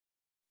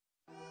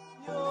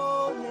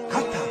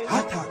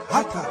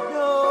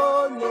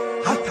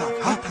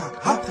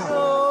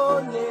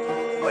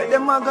What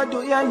them a go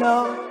do you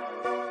know?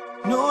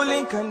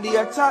 NEWLINK and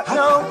the attack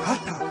now.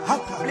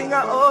 Bring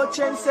a old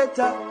chain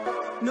setter.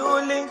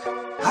 NEWLINK.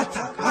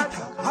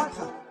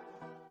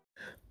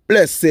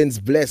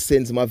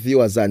 Blessings, my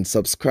viewers and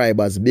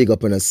subscribers. Big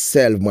up on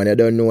yourself, man. You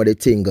don't know the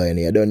thing going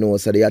here. You don't know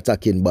so the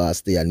attacking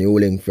boss there.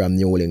 NEWLINK from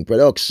NEWLINK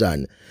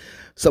Production.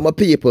 Some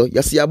people,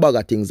 you see a bag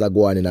of things are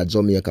going in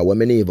Jamaica when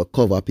me never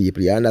cover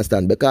people, you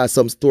understand? Because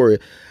some story,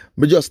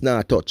 me just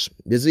not touch.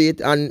 You see it?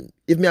 And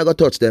if me I go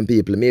touch them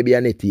people, maybe I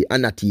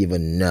not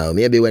even know.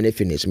 Maybe when they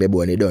finish, maybe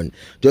when they done.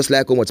 Just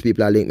like how much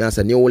people are link me and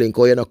say, NEWLINK,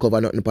 oh, you not cover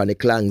nothing upon the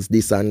clangs,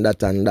 this and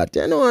that and that.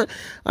 You know?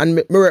 And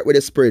me work with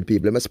the spirit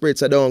people. My spirit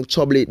say, don't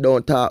trouble it,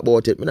 don't talk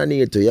about it. Me don't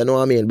need to, you know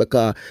what I mean?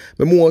 Because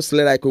me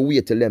mostly like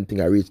wait till them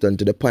thing I reach down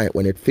to the point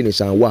when it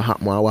finish and what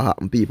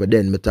happen people,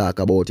 then me talk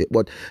about it.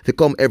 But if you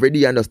come every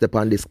day and just step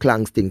on this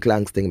clangs thing,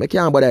 me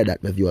can't bother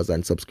that, my viewers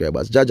and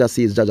subscribers. Jaja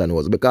sees, Jaja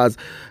knows. Because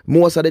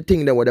most of the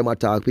thing them when them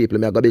attack people,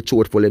 me I gotta be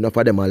truthful, enough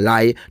of them a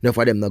lie, enough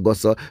of them not go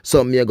so,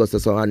 some me go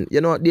so, and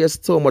you know, there's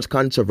so much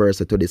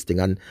controversy to this thing,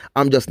 and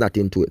I'm just not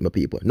into it, my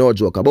people. No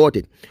joke about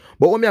it.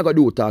 But what me I gotta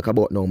do talk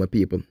about now, my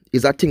people,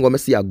 is a thing what me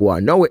see a go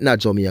on now with not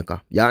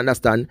Jamaica. You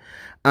understand?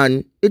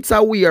 And it's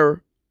a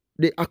weird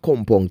the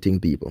Accompong thing,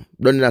 people.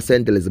 Don't in a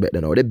St. Elizabeth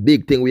now. The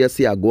big thing we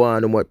see a go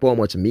on, how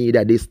much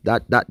media, this,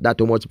 that,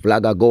 how much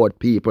flag of God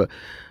people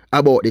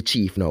about the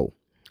chief now.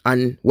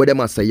 And what they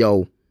must say,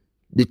 yo,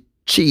 the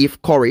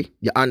Chief Curry,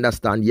 you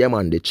understand, yeah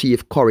man, the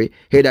Chief Curry,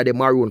 head of the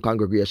Maroon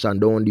congregation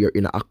down there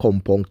in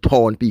Accompong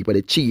town, people,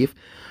 the chief.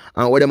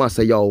 And what they must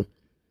say, yo,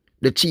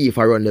 the chief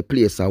around the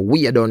place are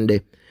weird on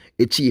the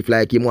chief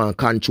like he want to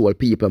control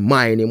people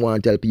mind, he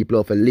want to tell people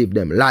how to live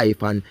them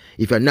life, and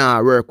if you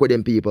not work with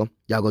them people,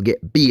 you're going to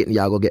get beaten,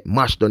 you're going to get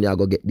mashed on, you're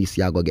going to get this,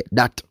 you're going to get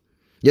that.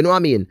 You know what I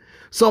mean?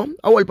 So,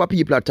 a whole lot of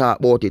people are talk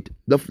about it.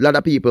 A lot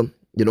of people,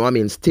 you know what I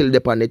mean, still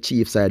dep on the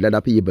chief side, a lot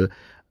of people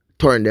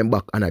turn them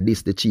back and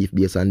diss the chief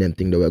based on them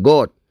thing they were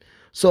God.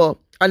 So,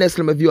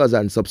 honestly, my viewers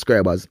and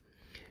subscribers,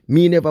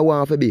 me never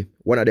want to be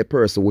one of the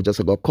person who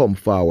just go come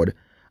forward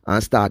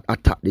and start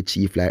attack the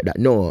chief like that.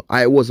 No,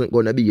 I wasn't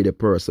gonna be the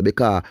person,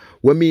 because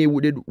when me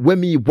did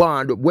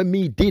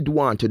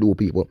want to do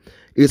people,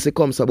 is to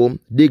come some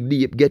dig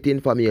deep, get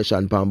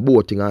information from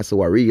boating and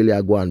so I really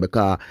are going,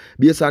 because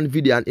based on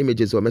video and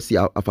images when I see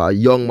of a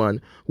young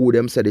man who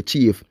them say the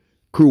chief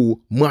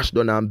crew mashed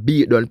down and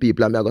beat down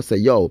people, and I go say,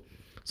 yo,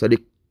 so the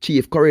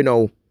Chief Curry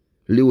now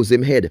lose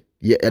him head.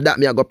 Yeah, that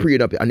me I go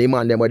praying up, and the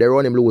man them where they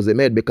run him lose him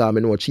head, because I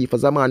know chief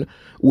as a man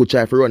who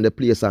try to run the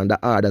place and the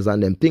orders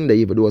and them thing. They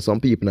even though some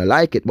people not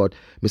like it, but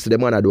Mr. the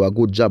man I do a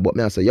good job. But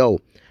me I say, yo,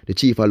 the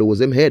chief I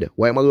lose him head.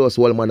 Why am I go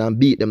so old man and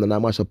beat them and I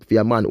mash up for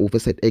a man who for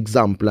set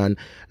example and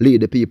lead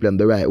the people in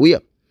the right way?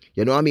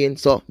 You know what I mean?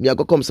 So me I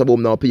go come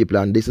some now people,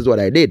 and this is what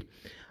I did.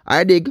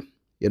 I dig,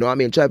 you know what I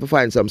mean, try to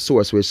find some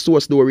source which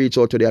source do reach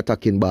out to the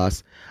attacking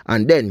boss,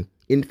 and then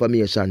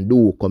information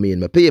do come in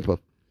my paper.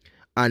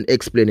 And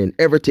explaining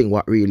everything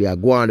what really are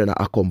going on in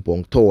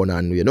Accompong town,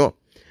 and you know.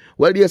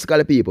 Well,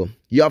 basically people,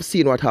 you have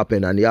seen what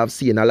happened, and you have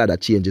seen a lot of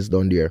changes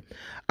down there.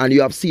 And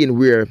you have seen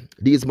where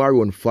these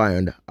Maroon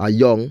find a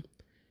young,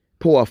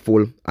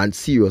 powerful, and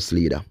serious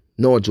leader.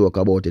 No joke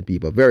about it,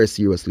 people. Very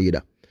serious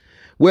leader.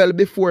 Well,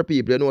 before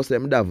people, you know,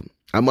 them have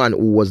a man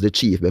who was the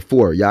chief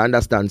before. You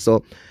understand?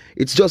 So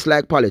it's just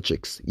like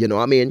politics. You know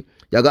what I mean?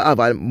 You gotta have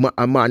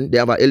a man, they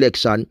have an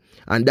election,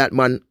 and that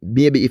man,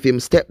 maybe if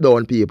him step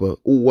down people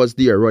who was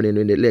there running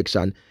in the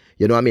election,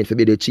 you know what I mean, for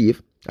be the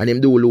chief, and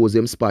him do lose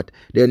him spot,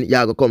 then you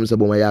gotta come to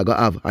boom, you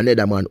gotta have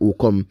another man who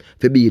come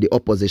to be the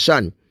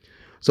opposition.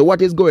 So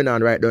what is going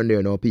on right down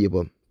there now,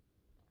 people?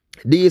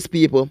 These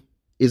people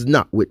is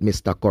not with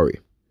Mr. Curry.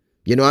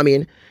 You know what I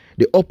mean?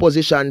 The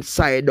opposition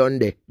side on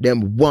there,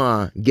 them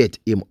want get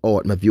him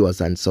out, my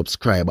viewers and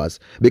subscribers,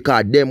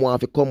 because them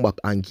want to come back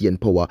and gain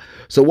power.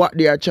 So what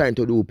they are trying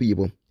to do,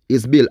 people,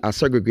 is build a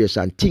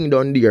segregation thing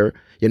down there,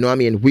 you know what I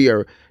mean,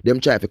 where them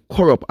try to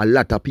corrupt a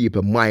lot of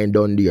people mind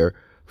down there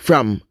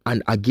from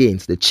and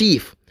against the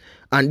chief.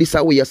 And this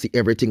is where you see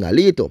everything a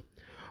little.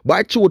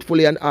 But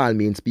truthfully and all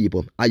means,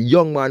 people, a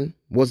young man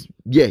was,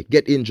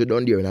 get injured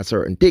down there in a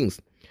certain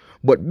things.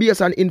 But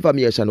based on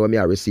information when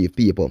I receive,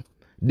 people,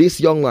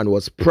 this young man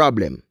was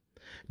problem.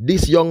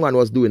 This young man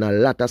was doing a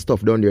lot of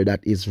stuff down there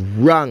that is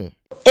wrong.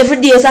 Every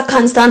day is a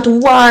constant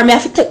war. Me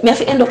have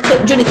to end up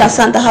take Judith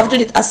Asanta, have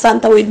Judith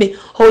Asanta with me.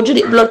 How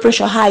Judith blood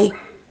pressure high.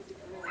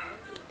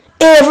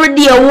 Every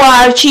day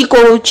war,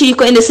 Chico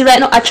in the sea right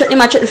now. I check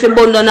him if he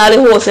bund on all the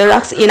wholesale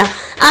racks in.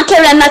 And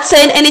Karen not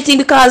saying anything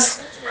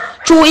because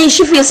through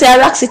she feels say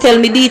Roxy tell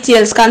me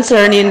details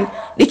concerning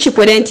the chip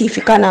with the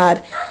NT3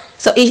 canard.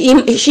 So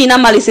she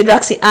normally said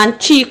Roxy, and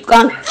Chico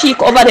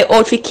over the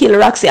outfit kill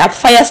Roxy at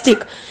fire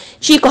stick.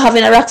 Chico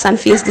having a Roxanne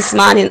face this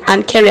morning,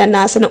 and Kerry and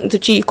Nasa nothing to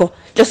Chico.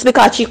 Just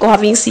because Chico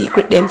having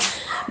secret them.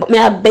 But may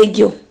I beg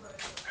you,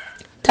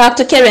 talk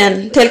to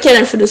Karen, tell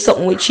Karen to do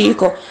something with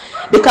Chico.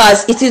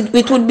 because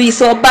it would be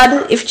so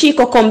bad if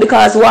Chico come,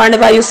 because war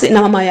never used to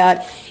in my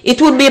yard.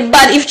 It would be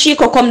bad if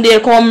Chico come there,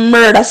 come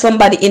murder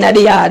somebody in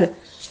the yard.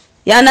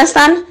 You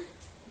understand?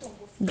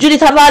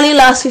 Judith Avali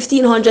lost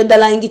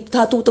 $1,500 and get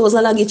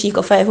 $2,000 and get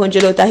Chico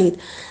 $500 out of it.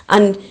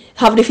 And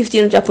have the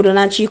 $1,500 put on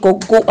and Chico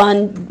go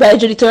and buy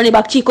Judith turn it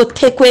back. Chico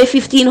take away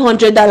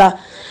 $1,500.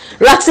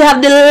 Roxy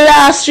have the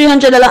last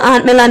 $300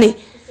 Aunt Melanie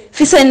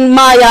for send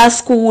Maya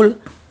school.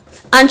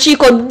 And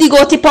Chico dig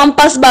out the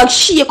Pampers bag,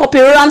 shake up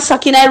a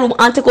ransack in her room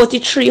and take out the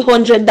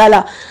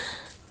 $300.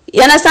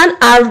 You understand?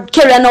 And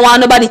Kerry no want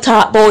nobody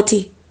talk about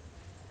it.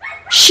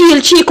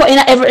 Shield Chico in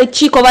every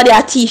Chico over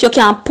their teeth. You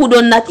can't put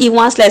on that even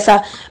one slice.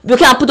 You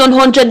can't put on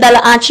 $100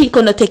 and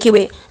Chico no take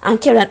away. And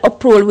Karen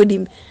uproll with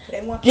him.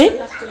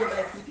 Yeah?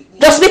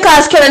 Just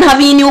because Karen have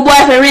a new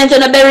boyfriend range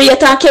on a berry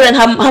yet and Karen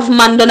have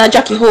man done a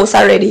Jackie house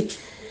already.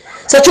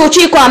 So through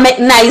Chico I make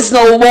nice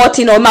now about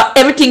you know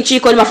everything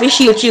Chico my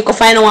shield Chico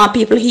find out want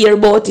people hear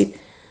about it.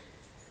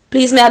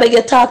 Please may I beg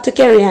you talk to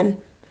Karen.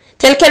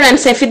 Tell Karen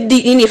say if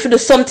you do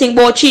something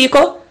about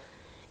Chico.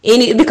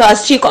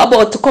 Because Chico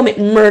about to commit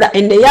murder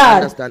in the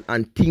yard. Understand?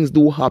 And things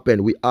do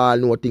happen. We all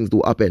know things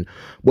do happen.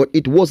 But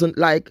it wasn't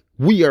like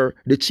where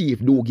the chief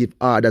do give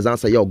orders and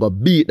say, yo, go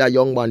beat that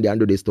young man there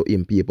and do this to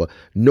him, people.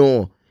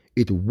 No,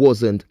 it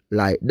wasn't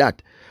like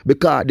that.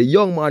 Because the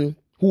young man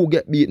who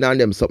get beaten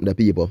and them something, the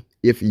people,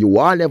 if you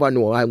all never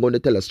know, I'm going to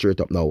tell you straight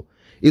up now,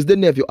 is the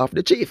nephew of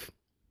the chief.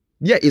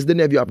 Yeah, is the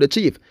nephew of the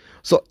chief.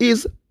 So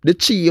is the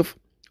chief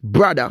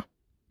brother,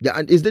 yeah,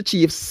 and is the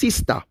chief's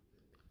sister.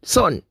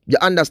 Son, you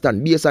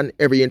understand, based on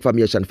every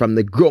information from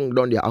the ground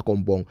down there,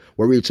 Accompong,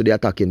 we reach the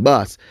attacking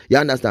boss. You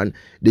understand,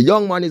 the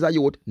young man is a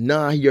youth,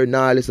 nah hear,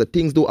 nah listen,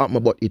 things do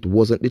happen, but it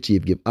wasn't the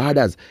chief give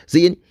orders.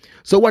 See,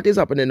 so what is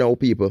happening now,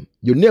 people?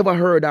 You never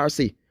heard or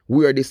see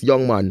where this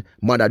young man,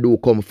 mother do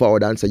come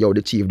forward and say, yo,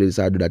 the chief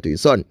decided to do that to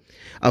his son.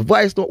 A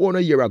voice no owner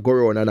here go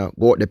around and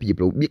go out the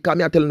people. Because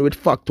me are telling you with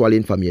factual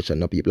information,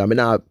 no people. I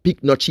mean, I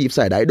pick no chief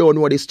side. I don't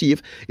know this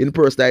chief in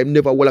person. I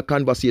never will a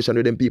conversation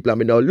with them people. I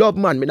mean, I love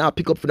man. Me not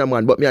pick up for the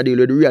man, but me I deal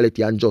with the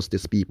reality and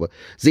justice people.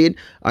 See,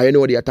 I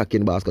know the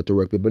attacking basket to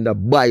work people. Me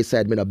not buy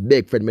side, me not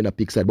beg friend, me not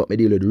pick side, but me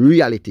deal with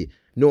reality.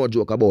 No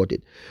joke about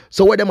it.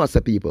 So what them as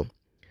say people?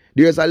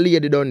 There's a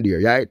lady down there,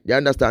 right? You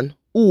understand?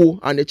 Who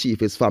and the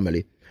chief is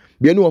family.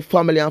 You know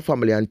family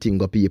and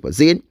thing of people.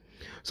 See?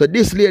 So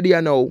this lady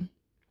are now,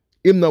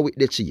 him now with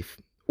the chief,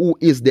 who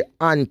is the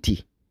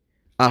auntie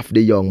of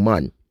the young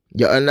man.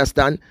 You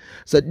understand?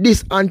 So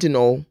this auntie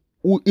now,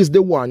 who is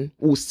the one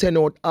who sent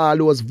out all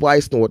those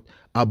voice notes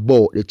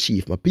about the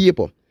chief, my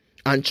people,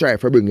 and try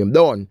to bring him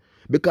down.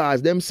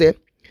 Because them say,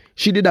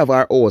 she did have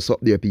her house up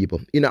there, people,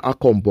 in a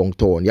Accompong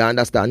town, you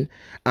understand?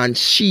 And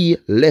she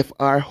left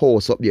her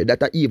house up there,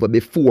 that even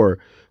before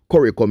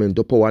Curry coming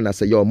to power and I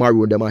say, yo,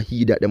 Maroon, them are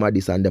he that, them are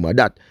this and them are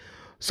that.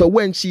 So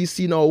when she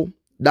see now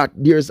that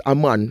there's a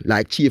man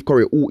like Chief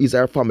Curry who is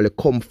her family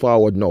come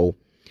forward now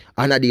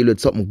and I deal with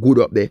something good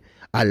up there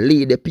and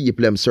lead the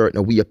people them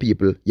certain way of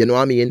people, you know what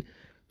I mean?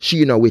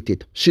 She not with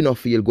it. She not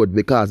feel good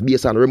because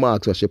based on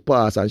remarks that she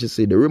pass and she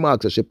say the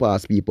remarks that she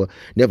pass people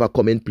never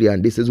come in play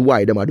and this is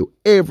why them a do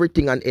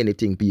everything and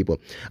anything people.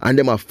 And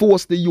them a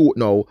force the youth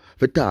now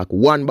to talk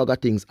one bag of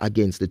things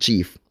against the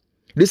chief.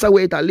 This is a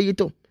way it a lead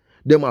to.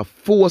 Them are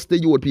force the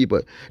youth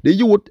people. The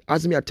youth,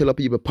 as me I tell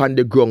people, pan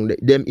the ground,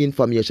 them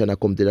information that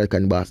come to that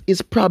kind of boss.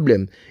 It's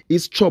problem,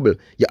 it's trouble.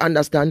 You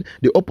understand?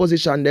 The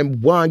opposition,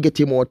 them want get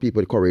him out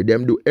people, Curry.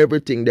 Them do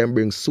everything, them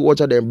bring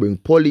soldier, them bring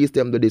police,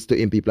 them do this to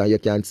him people, and you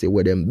can't say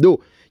what them do.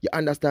 You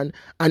understand?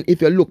 And if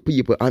you look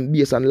people, and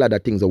based on a lot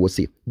of things I will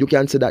see, you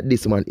can see that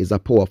this man is a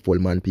powerful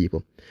man,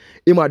 people.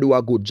 He might do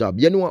a good job.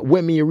 You know what?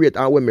 When me rate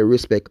and when me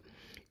respect,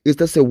 is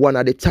to say one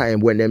at the time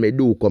when them they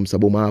do come, so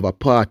boom, I have a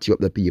party up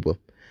the people.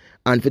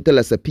 And if you tell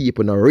us the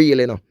people not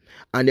really, no.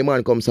 And the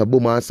man comes to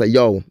boom and say,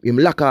 yo, him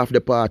lock off the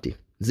party.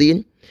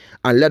 Zine?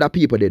 And a lot of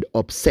people did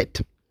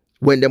upset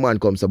when the man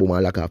comes to boom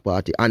and lock off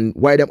party. And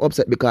why them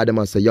upset? Because the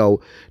man say,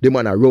 yo, the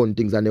man a run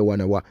things and they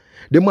wanna what.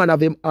 The man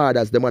have him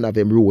orders, the man have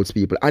him rules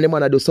people. And the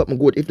man a do something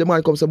good. If the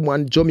man comes to boom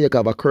and Jamaica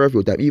have a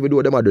curfew time, even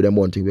though the man do them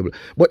one thing people.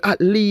 But at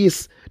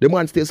least the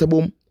man stays a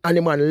boom and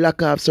the man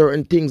lock off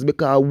certain things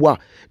because what?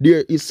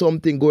 There is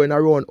something going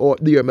around out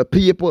there, my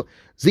people.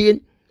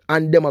 Zine?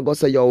 And them are going to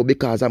say, yo,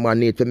 because I'm going to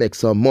need to make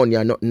some money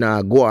and nothing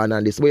now go on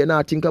and this. But you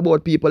not think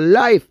about people's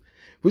life.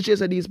 Which is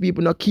that these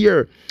people not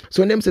care.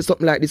 So when them say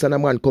something like this and a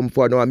man come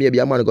forward now, maybe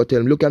a man go tell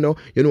him, look you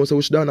know, so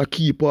we should have a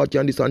key party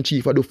and this and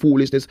chief of the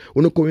foolishness.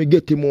 We don't come and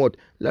get him out.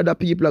 A lot of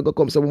people are going to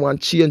come, so we want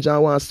change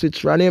and want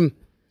switch from him.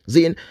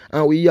 Zane,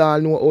 and we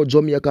all know how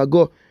Jamaica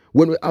go.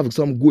 When we have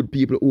some good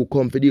people who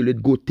come to deal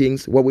with good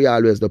things, what we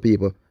always do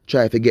people,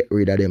 try to get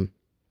rid of them.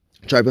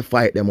 Try to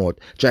fight them out.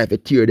 Try to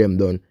tear them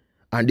down.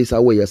 And this is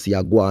how you see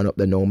I go on up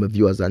there now, my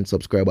viewers and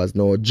subscribers,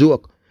 no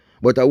joke.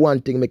 But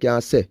one thing I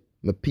can say,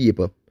 my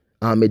people,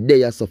 and me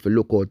there so to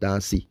look out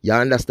and see. You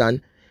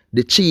understand?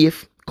 The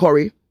chief,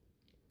 Curry,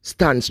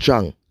 stand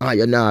strong. And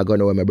you're not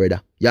gonna know, my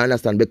brother. You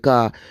understand?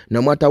 Because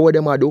no matter what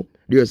them do,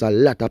 there's a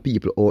lot of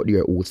people out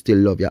there who still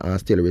love you and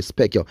still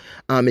respect you.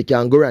 And I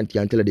can guarantee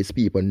and tell these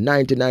people,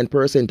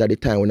 99% of the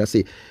time when I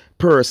say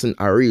person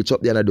I reach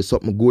up there and do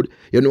something good,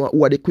 you know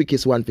who are the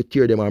quickest one to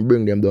tear them and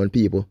bring them down?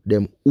 People,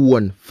 them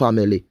own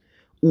family,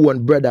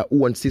 own brother,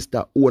 own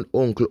sister, own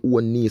uncle,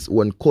 own niece,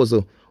 own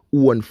cousin,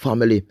 own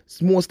family.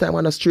 Most time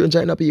on a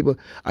stranger in the people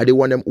are the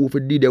one them who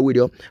did it with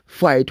you,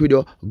 fight with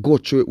you, go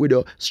through it with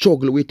you,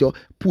 struggle with you,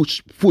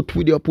 push foot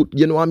with you, put,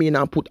 you know what I mean,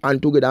 and put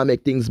hand together and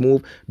make things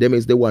move. Them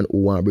is the one who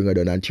want to bring it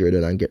down and tear it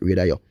down and get rid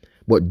of you.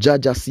 But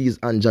Jaja sees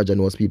and Jaja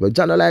knows people.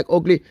 Jaja like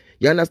ugly.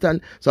 You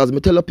understand? So as me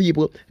tell the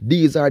people,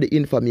 these are the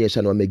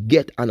information when me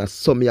get and as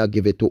some I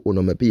give it to one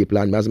of my people.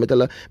 And as me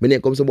tell her, me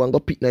name comes someone go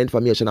pick the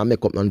information and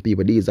make up on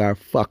people. These are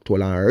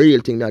factual and real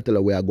things me I tell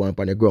her we are going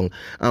on the ground.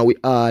 And we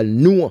all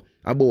know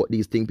about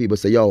these things. People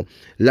say, yo, a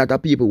lot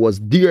of people was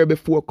there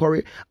before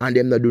Curry and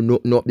them not do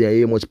nothing up there.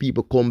 How much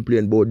people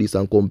complain about this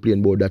and complain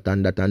about that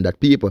and that and that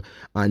people.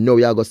 And now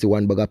you are going to see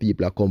one bag of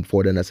people that come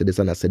forward and I say this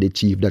and I say they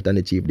achieve that and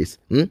achieve this.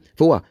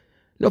 For what?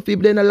 No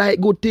people they don't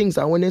like good things,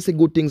 and when they say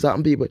good things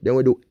happen, people, they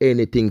will do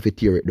anything to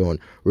tear it down.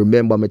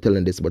 Remember me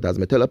telling this, but as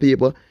me tell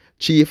people,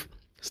 Chief,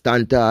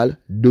 stand tall,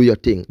 do your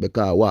thing.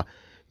 Because what?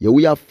 Yeah,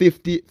 we have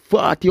 50,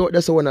 40 out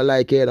there so when I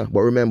like it,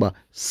 but remember,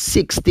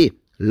 60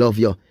 love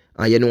you.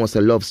 And you know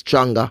say love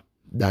stronger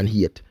than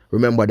hate.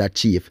 Remember that,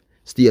 Chief.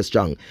 Stay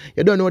strong.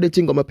 You don't know the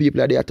thing of my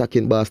people are the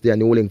attacking boss there,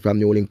 NEWLINK from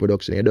NEWLINK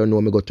Production. You don't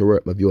know me go to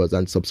work my viewers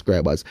and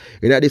subscribers.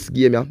 In this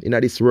game, in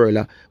this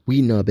world,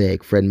 we no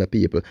beg friend my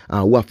people.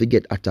 And we have to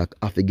get attack,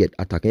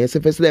 And you see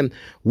if it's them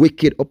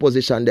wicked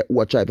opposition that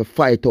who try to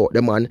fight out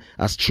the man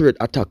a straight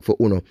attack for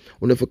Uno.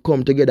 When if you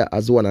come together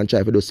as one and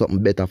try to do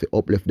something better to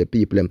uplift the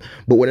people.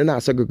 But when you're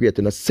not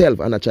segregating yourself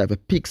and I try to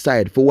pick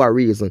side for what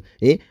reason,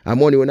 and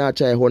money when I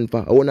try hunt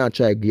for, I will not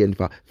try gain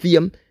for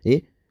fame,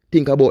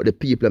 think about the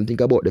people and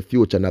think about the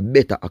future and a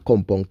better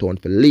Accompong town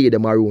for lay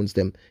them around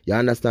them. You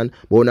understand?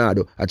 But now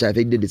I try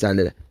to do this and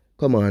that.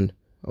 Come on.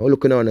 I'm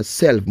looking on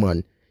yourself,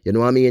 man. You know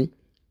what I mean?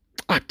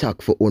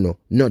 Attack for Uno.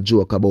 Not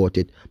joke about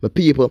it. But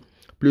people,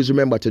 please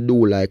remember to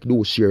do like,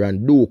 do share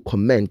and do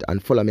comment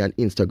and follow me on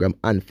Instagram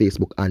and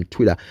Facebook and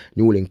Twitter.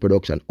 NEWLINK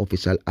Production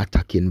official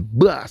attacking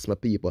boss, my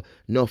people.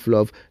 Enough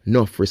love,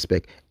 enough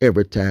respect.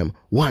 Every time.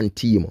 One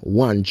team,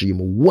 one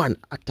dream, one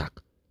attack.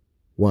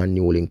 One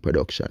NEWLINK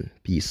Production.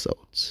 Peace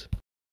out.